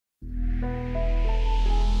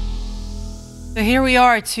So here we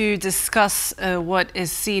are to discuss what is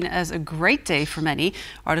seen as a great day for many.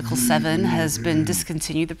 Article 7 has been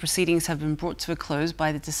discontinued. The proceedings have been brought to a close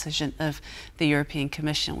by the decision of the European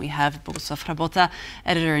Commission. We have Bogusław Chrabota,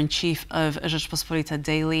 editor-in-chief of Rzeczpospolita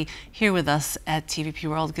Daily, here with us at TVP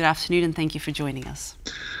World. Good afternoon and thank you for joining us.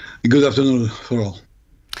 Good afternoon for all.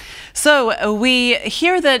 So we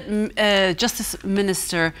hear that Justice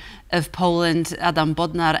Minister of Poland, Adam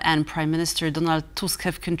Bodnar, and Prime Minister Donald Tusk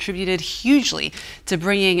have contributed hugely to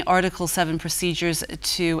bringing Article 7 procedures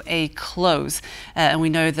to a close. And we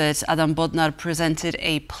know that Adam Bodnar presented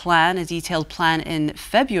a detailed plan in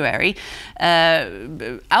February,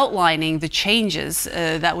 outlining the changes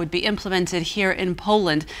that would be implemented here in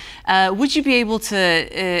Poland. Would you be able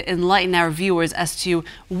to enlighten our viewers as to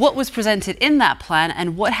what was presented in that plan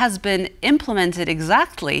and what has been implemented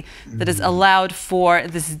exactly that has allowed for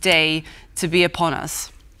this day to be upon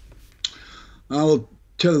us? I will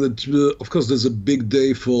tell you that, of course, there's a big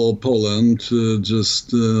day for Poland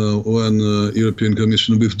just when the European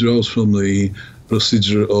Commission withdraws from the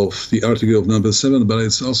procedure of the article of number 7, but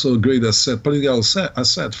it's also a great asset, political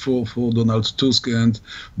asset for Donald Tusk and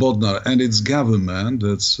Bodnar and its government.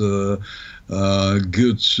 That's a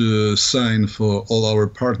good sign for all our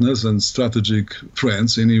partners and strategic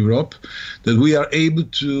friends in Europe that we are able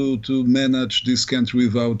to manage this country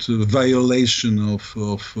without violation of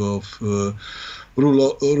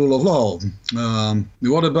rule of law.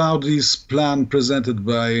 What about this plan presented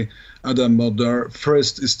by Adam Bodnar?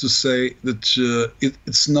 First is to say that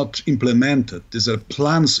it's not implemented. These are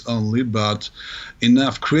plans only, but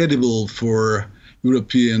enough credible for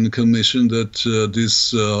European Commission that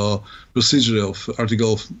this procedure of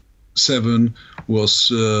Article 7 was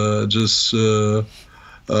just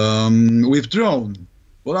withdrawn.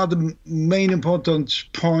 What are the main important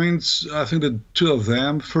points? I think that two of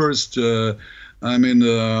them. First, the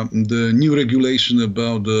new regulation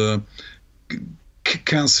about the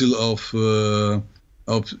Council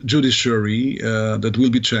of Judiciary that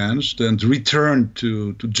will be changed and returned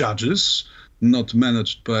to judges, not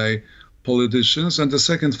managed by politicians. And the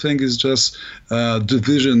second thing is just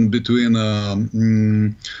division between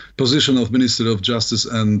position of Minister of Justice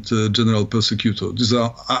and General Prosecutor. These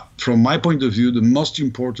are, from my point of view, the most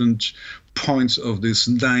important points of this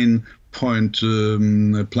 9-point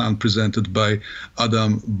plan presented by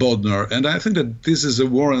Adam Bodnar. And I think that this is a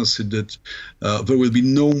warranty that there will be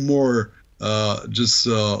no more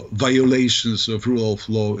violations of rule of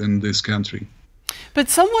law in this country. But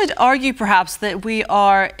some would argue perhaps that we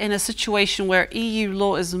are in a situation where EU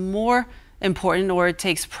law is more important or it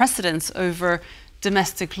takes precedence over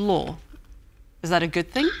domestic law. Is that a good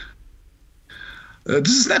thing? This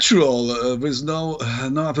is natural. There's no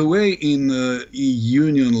other way in EU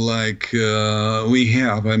Union like we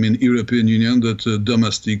have. I mean, European Union, that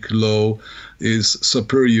domestic law is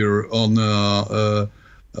superior on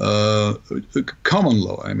common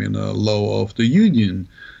law. I mean, law of the Union,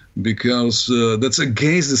 because that's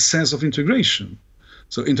against the sense of integration.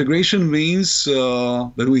 So integration means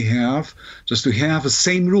that we have just to have the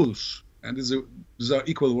same rules, and these are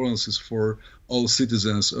equal warranties for all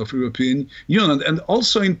citizens of European Union. And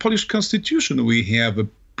also in Polish constitution, we have a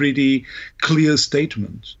pretty clear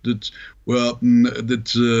statement that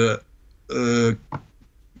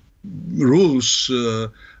rules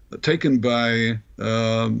taken by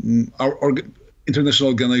our international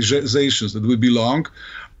organizations that we belong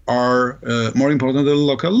are more important than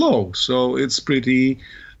local law. So it's pretty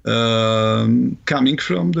coming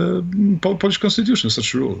from the Polish constitution,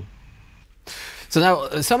 such a rule. So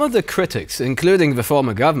now, some of the critics, including the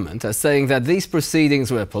former government, are saying that these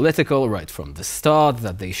proceedings were political right from the start,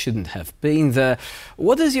 that they shouldn't have been there.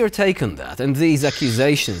 What is your take on that and these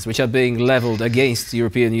accusations which are being leveled against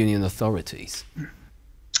European Union authorities?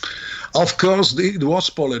 Of course, it was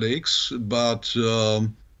politics, but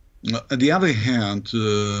on the other hand,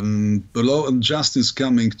 the law and justice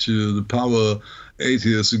coming to the power 8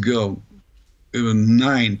 years ago, even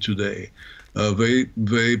 9 today, they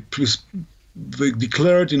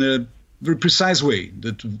declared in a very precise way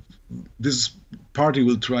that this party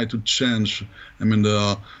will try to change,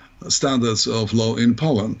 the standards of law in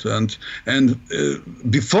Poland. And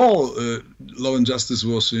before law and justice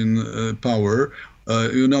was in power,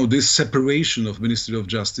 this separation of Ministry of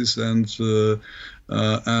Justice and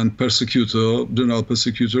prosecutor, general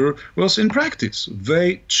prosecutor, was in practice.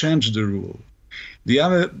 They changed the rule. The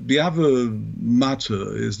other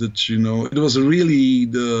matter is that it was really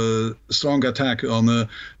the strong attack on the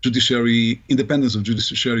judiciary independence of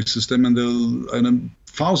judiciary system and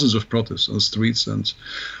thousands of protests on the streets and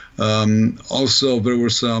Also, there were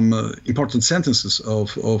some important sentences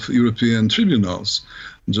of European tribunals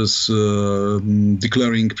just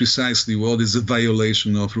declaring precisely what is a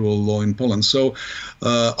violation of rule of law in Poland. So,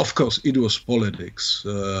 of course, it was politics.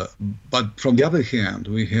 But from the other hand,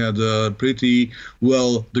 we had pretty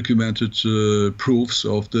well documented proofs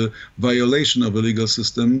of the violation of a legal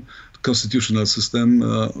system, constitutional system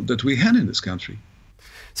that we had in this country.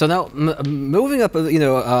 So now, moving up,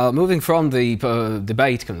 moving from the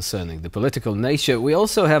debate concerning the political nature, we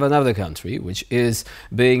also have another country which is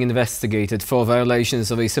being investigated for violations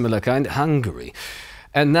of a similar kind, Hungary.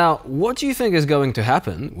 And now, what do you think is going to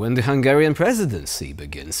happen when the Hungarian presidency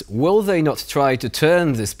begins? Will they not try to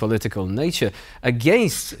turn this political nature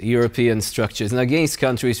against European structures and against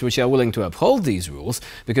countries which are willing to uphold these rules?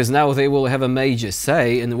 Because now they will have a major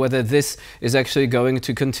say in whether this is actually going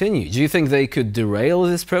to continue. Do you think they could derail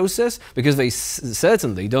this process? Because they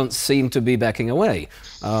certainly don't seem to be backing away.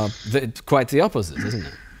 Quite the opposite, isn't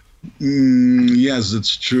it? Yes,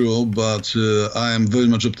 that's true, but I am very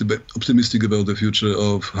much optimistic about the future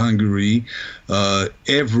of Hungary.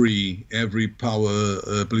 Every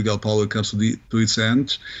political power comes to its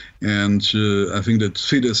end, and I think that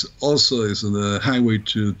Fidesz also is on the highway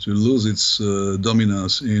to lose its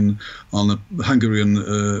dominance on the Hungarian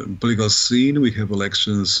political scene. We have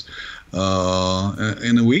elections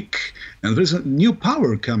in a week, and there's a new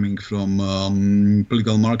power coming from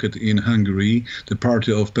political market in Hungary, the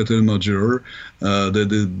party of Peter Magyar,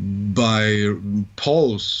 that by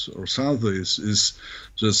polls or surveys is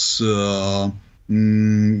just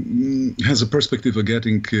has a perspective of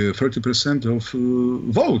getting 30% of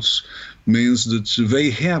votes. Means that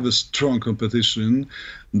they have a strong competition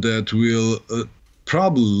that will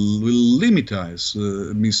probably limitize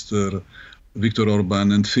Mr. Viktor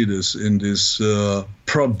Orban and Fidesz in this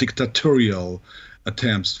pro-dictatorial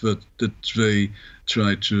attempts that they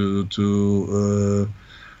try to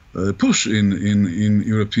push in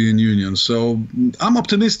European Union. So I'm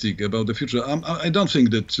optimistic about the future. I don't think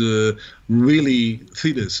that really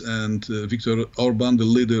Fidesz and Viktor Orban, the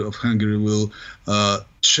leader of Hungary, will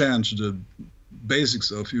change the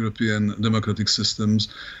basics of European democratic systems.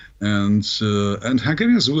 And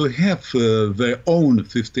Hungarians will have their own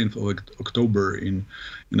 15th of October in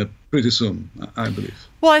a pretty soon, I believe.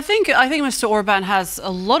 Well, I think Mr. Orban has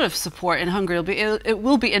a lot of support in Hungary. It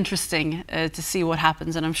will be interesting to see what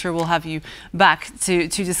happens, and I'm sure we'll have you back to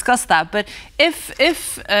discuss that. But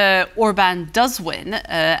if Orban does win,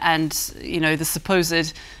 and the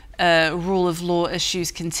supposed rule of law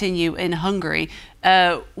issues continue in Hungary,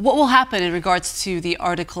 what will happen in regards to the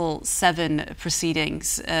Article 7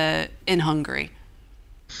 proceedings in Hungary?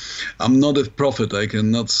 I'm not a prophet. I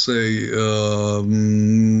cannot say what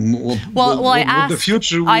the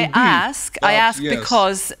future will be. I ask yes.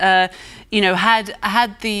 because had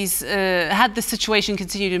the situation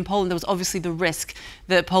continued in Poland, there was obviously the risk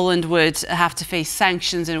that Poland would have to face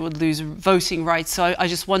sanctions and it would lose voting rights. So I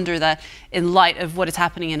just wonder that in light of what is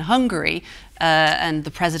happening in Hungary and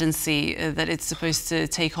the presidency that it's supposed to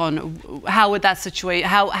take on, how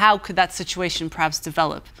could that situation perhaps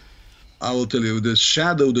develop? I will tell you, the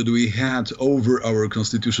shadow that we had over our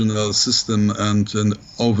constitutional system and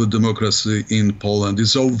over democracy in Poland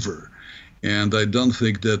is over. And I don't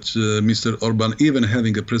think that Mr. Orban, even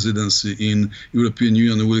having a presidency in European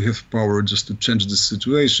Union, will have power just to change the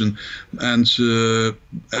situation. And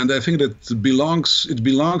I think that it belongs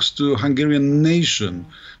to Hungarian nation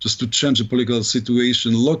just to change the political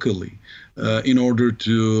situation locally in order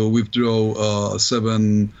to withdraw a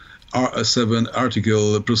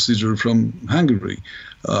seven-article procedure from Hungary.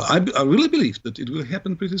 I really believe that it will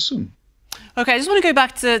happen pretty soon. Okay, I just want to go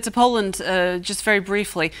back to Poland just very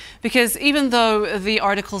briefly, because even though the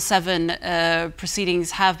Article 7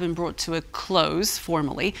 proceedings have been brought to a close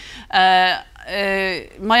formally,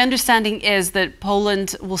 my understanding is that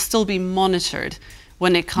Poland will still be monitored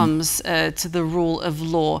when it comes to the rule of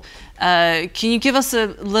law. Can you give us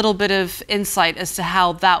a little bit of insight as to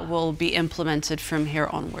how that will be implemented from here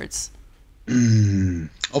onwards?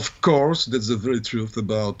 Of course, that's the very truth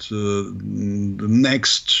about the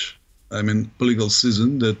next political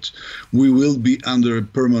season, that we will be under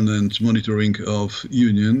permanent monitoring of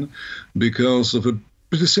Union because of a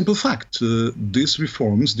pretty simple fact. These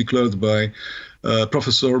reforms declared by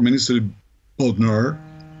Professor Minister Bodnar,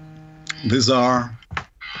 these are,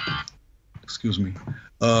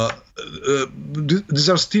 these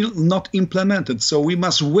are still not implemented. So we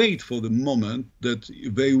must wait for the moment that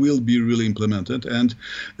they will be really implemented, and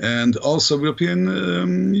also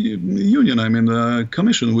European Union, the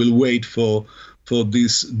Commission will wait for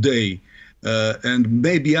this day. and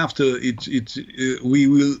maybe after we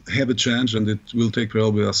will have a change, and it will take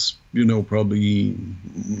probably, as you know, probably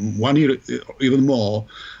 1 year, even more.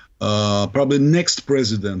 Probably next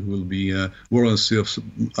president will be warranty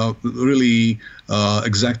of really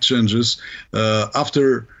exact changes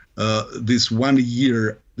after this 1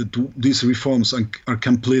 year. These reforms are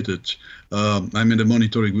completed. I mean, the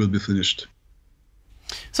monitoring will be finished.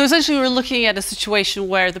 So essentially, we're looking at a situation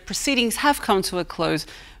where the proceedings have come to a close,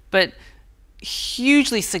 but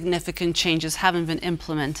hugely significant changes haven't been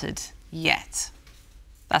implemented yet.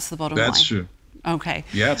 That's the bottom line. That's true. Okay.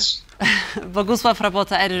 Yes. Bogusław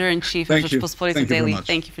Chrabota, editor-in-chief of Rzeczpospolita Daily.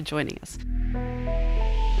 Thank you for joining us.